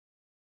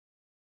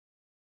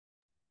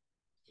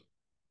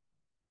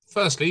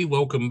Firstly,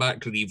 welcome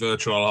back to the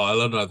virtual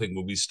island. I think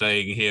we'll be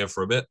staying here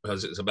for a bit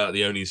as it's about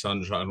the only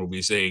sunshine we'll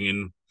be seeing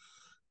in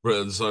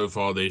Britain so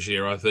far this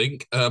year, I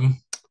think.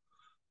 Um,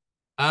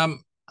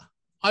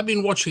 I've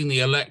been watching the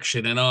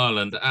election in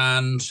Ireland,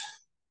 and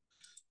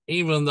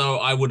even though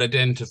I would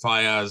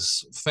identify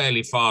as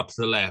fairly far to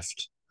the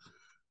left,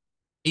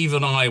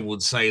 even I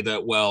would say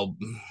that, well,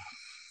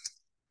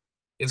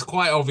 it's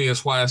quite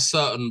obvious why a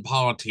certain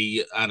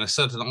party and a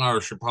certain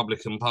Irish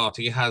Republican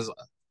Party has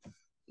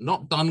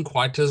not done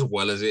quite as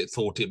well as it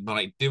thought it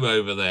might do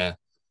over there.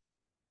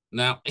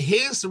 Now,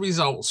 here's the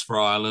results for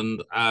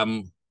Ireland.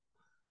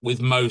 With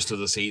most of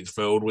the seats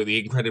filled, with the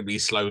incredibly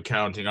slow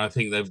counting, I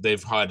think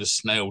they've hired a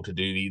snail to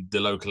do the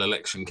local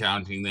election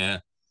counting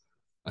there.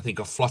 I think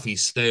a fluffy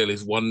snail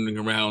is wandering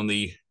around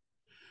the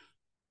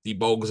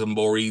bogs and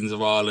boreens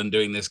of Ireland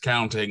doing this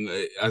counting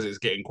as it's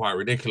getting quite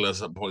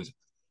ridiculous at points.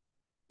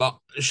 But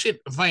Sinn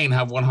Féin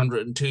have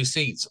 102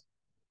 seats.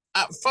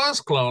 At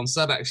first glance,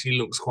 that actually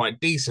looks quite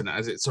decent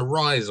as it's a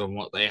rise on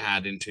what they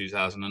had in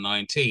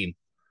 2019.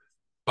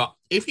 But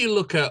if you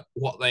look at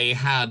what they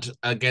had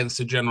against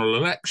the general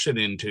election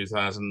in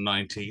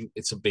 2019,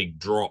 it's a big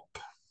drop.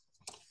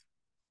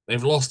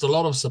 They've lost a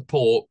lot of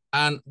support,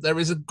 and there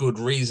is a good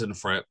reason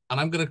for it. And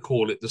I'm going to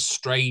call it the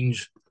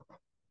strange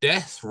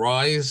death,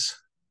 rise,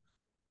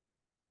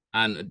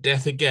 and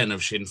death again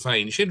of Sinn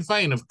Féin. Sinn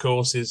Féin, of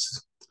course,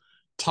 is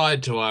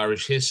tied to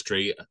Irish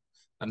history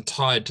and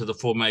tied to the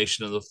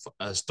formation of the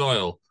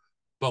Dáil.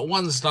 But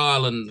once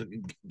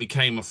Ireland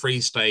became a free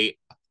state,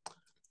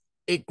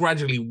 it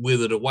gradually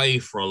withered away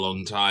for a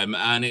long time,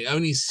 and it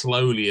only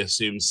slowly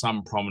assumed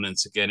some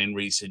prominence again in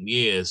recent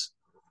years.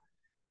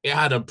 It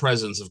had a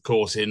presence, of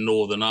course, in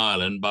Northern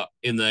Ireland, but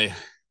in the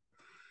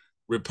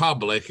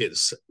Republic,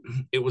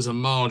 it was a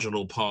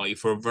marginal party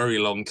for a very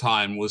long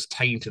time, was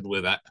tainted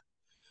with that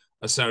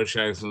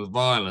association with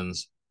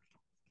violence.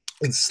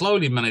 It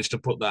slowly managed to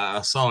put that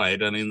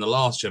aside, and in the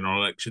last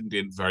general election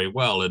did very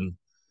well and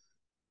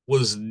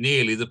was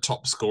nearly the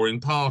top scoring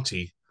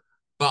party.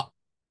 But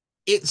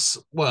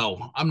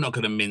I'm not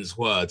going to mince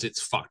words.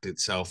 It's fucked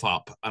itself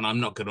up. And I'm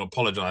not going to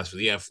apologize for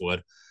the F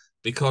word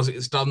because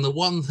it's done the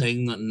one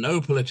thing that no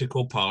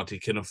political party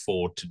can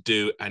afford to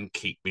do and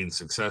keep being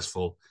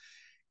successful.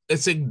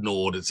 It's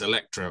ignored its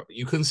electorate.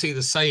 You can see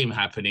the same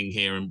happening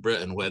here in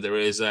Britain, where there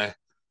is a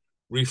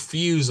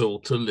refusal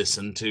to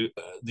listen to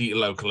the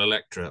local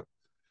electorate.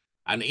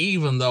 And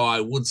even though I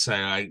would say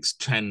I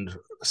tend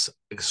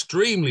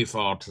extremely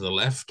far to the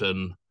left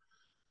and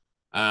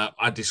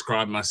I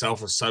describe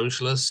myself as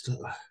socialist,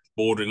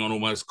 bordering on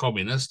almost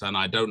communist, and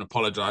I don't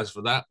apologize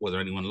for that, whether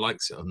anyone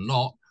likes it or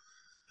not.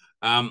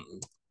 Um,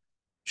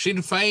 Sinn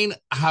Féin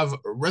have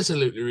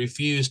resolutely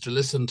refused to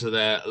listen to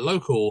their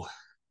local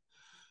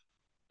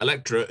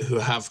electorate who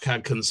have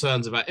had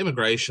concerns about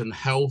immigration,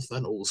 health,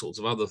 and all sorts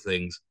of other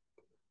things.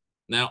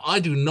 Now, I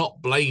do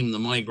not blame the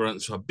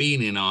migrants who have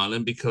been in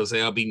Ireland because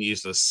they are being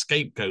used as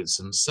scapegoats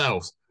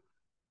themselves.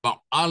 But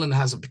Ireland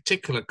has a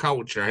particular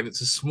culture and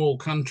it's a small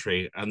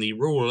country, and the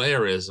rural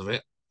areas of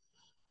it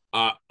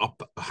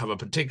have a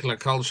particular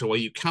culture where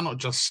you cannot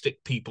just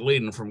stick people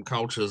in from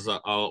cultures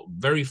that are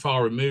very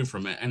far removed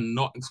from it and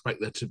not expect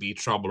there to be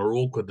trouble or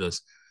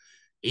awkwardness.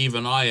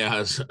 Even I,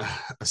 as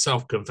a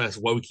self-confessed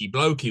wokey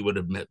blokey, would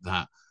admit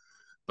that.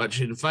 But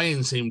Sinn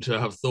Féin seem to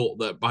have thought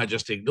that by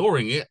just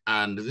ignoring it,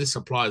 and this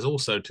applies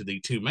also to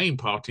the two main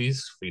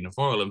parties, Fianna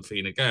Fáil and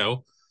Fine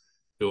Gael,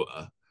 who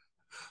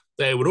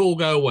they would all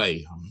go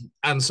away.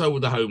 And so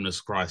would the homeless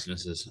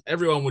crises.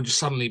 Everyone would just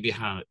suddenly be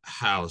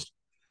housed.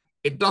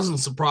 It doesn't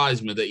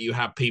surprise me that you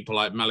have people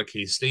like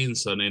Malachy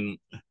Steenson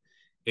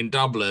in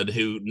Dublin,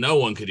 who no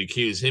one could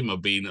accuse him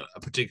of being a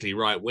particularly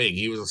right wing.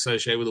 He was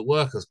associated with the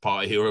Workers'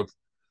 Party, who are,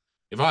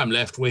 if I'm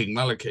left wing,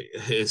 Malachy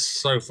is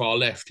so far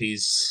left,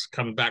 he's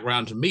coming back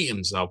round to meet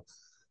himself.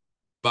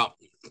 But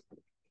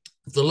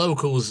the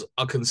locals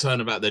are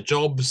concerned about their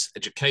jobs,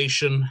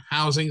 education,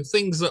 housing,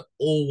 things that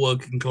all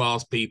working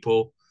class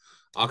people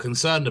are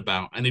concerned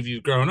about. And if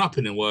you've grown up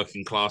in a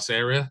working class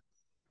area,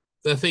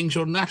 they're things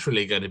you're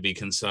naturally going to be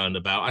concerned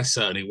about. I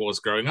certainly was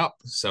growing up,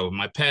 so were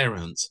my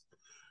parents.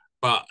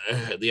 But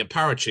the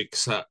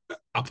apparatchiks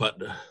up at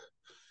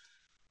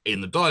in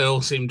the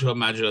Dáil seem to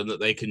imagine that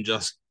they can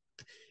just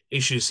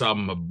issue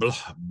some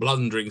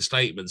blundering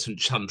statements and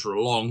chunter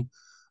along,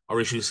 or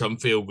issue some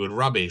feel-good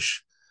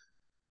rubbish.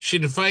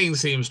 Sinn Féin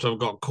seems to have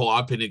got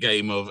caught up in a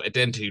game of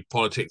identity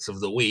politics of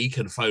the week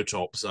and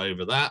photops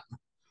over that,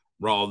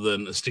 rather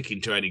than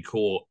sticking to any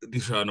core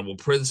discernible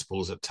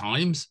principles at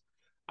times,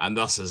 and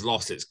thus has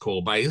lost its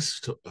core base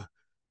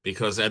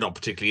because they're not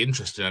particularly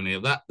interested in any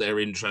of that. They're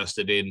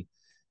interested in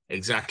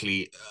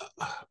exactly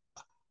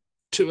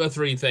two or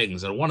three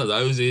things, and one of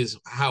those is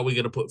how are we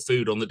going to put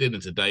food on the dinner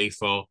today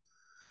for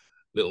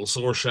little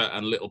Saoirse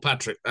and little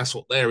Patrick. That's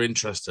what they're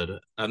interested in,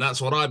 and that's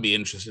what I'd be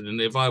interested in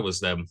if I was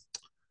them.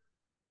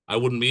 I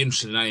wouldn't be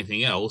interested in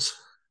anything else,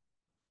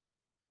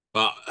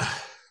 but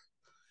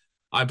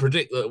I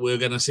predict that we're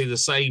going to see the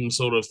same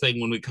sort of thing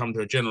when we come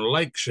to a general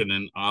election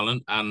in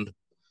Ireland, and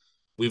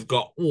we've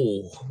got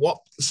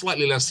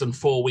slightly less than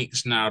 4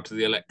 weeks now to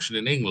the election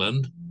in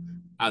England,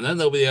 and then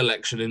there'll be the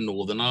election in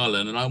Northern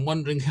Ireland. And I'm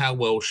wondering how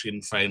well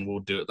Sinn Féin will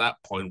do at that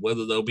point,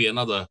 whether there'll be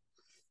another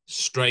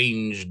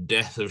strange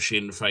death of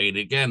Sinn Féin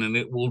again, and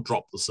it will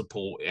drop the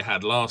support it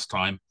had last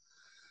time,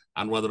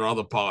 and whether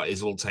other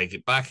parties will take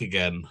it back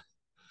again.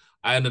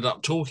 I ended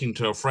up talking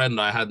to a friend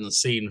I hadn't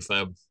seen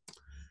for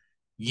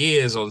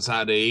years on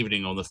Saturday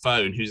evening on the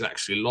phone, who's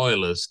actually a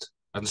loyalist.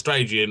 And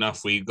strangely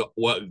enough, we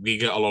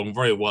get along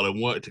very well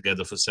and worked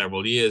together for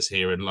several years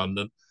here in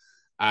London.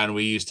 And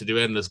we used to do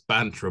endless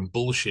banter and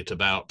bullshit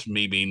about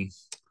me being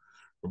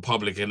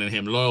Republican and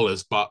him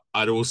loyalist, but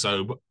I'd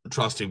also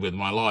trust him with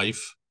my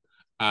life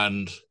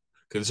and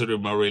consider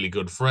him a really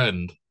good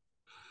friend.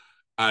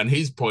 And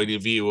his point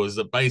of view was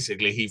that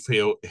basically he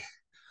feel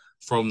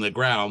from the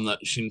ground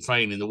that Sinn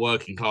Féin in the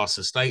working class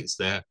estates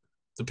there,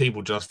 the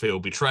people just feel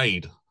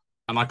betrayed.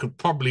 And I could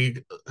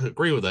probably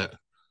agree with it.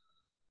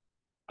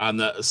 And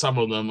that some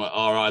of them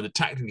are either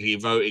tactically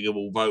voting and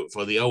will vote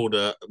for the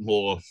older,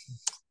 more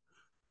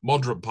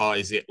moderate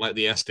parties like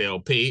the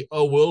SDLP,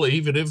 or will,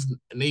 even if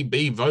need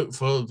be, vote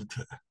for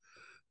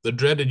the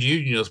dreaded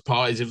unionist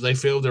parties if they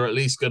feel they're at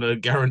least going to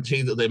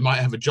guarantee that they might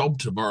have a job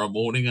tomorrow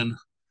morning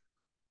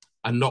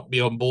and not be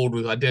on board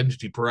with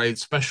Identity Parade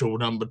Special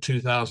number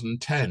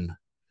 2010.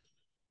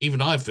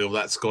 Even I feel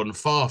that's gone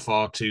far,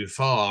 far too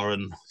far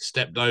and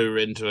stepped over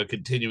into a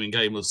continuing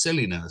game of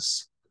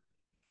silliness.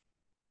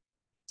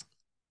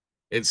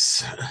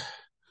 It's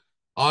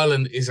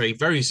Ireland is a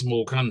very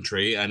small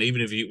country, and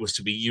even if it was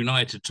to be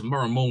united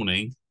tomorrow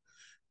morning,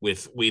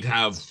 we'd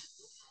have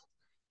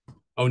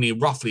only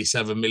roughly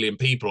 7 million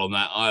people on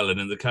that island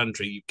in the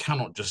country. You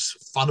cannot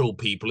just funnel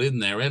people in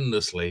there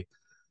endlessly.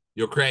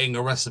 You're creating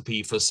a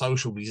recipe for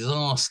social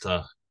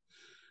disaster.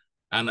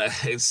 And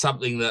it's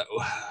something that,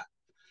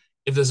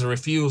 if there's a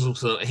refusal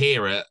to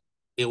hear it,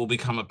 it will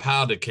become a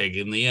powder keg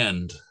in the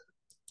end.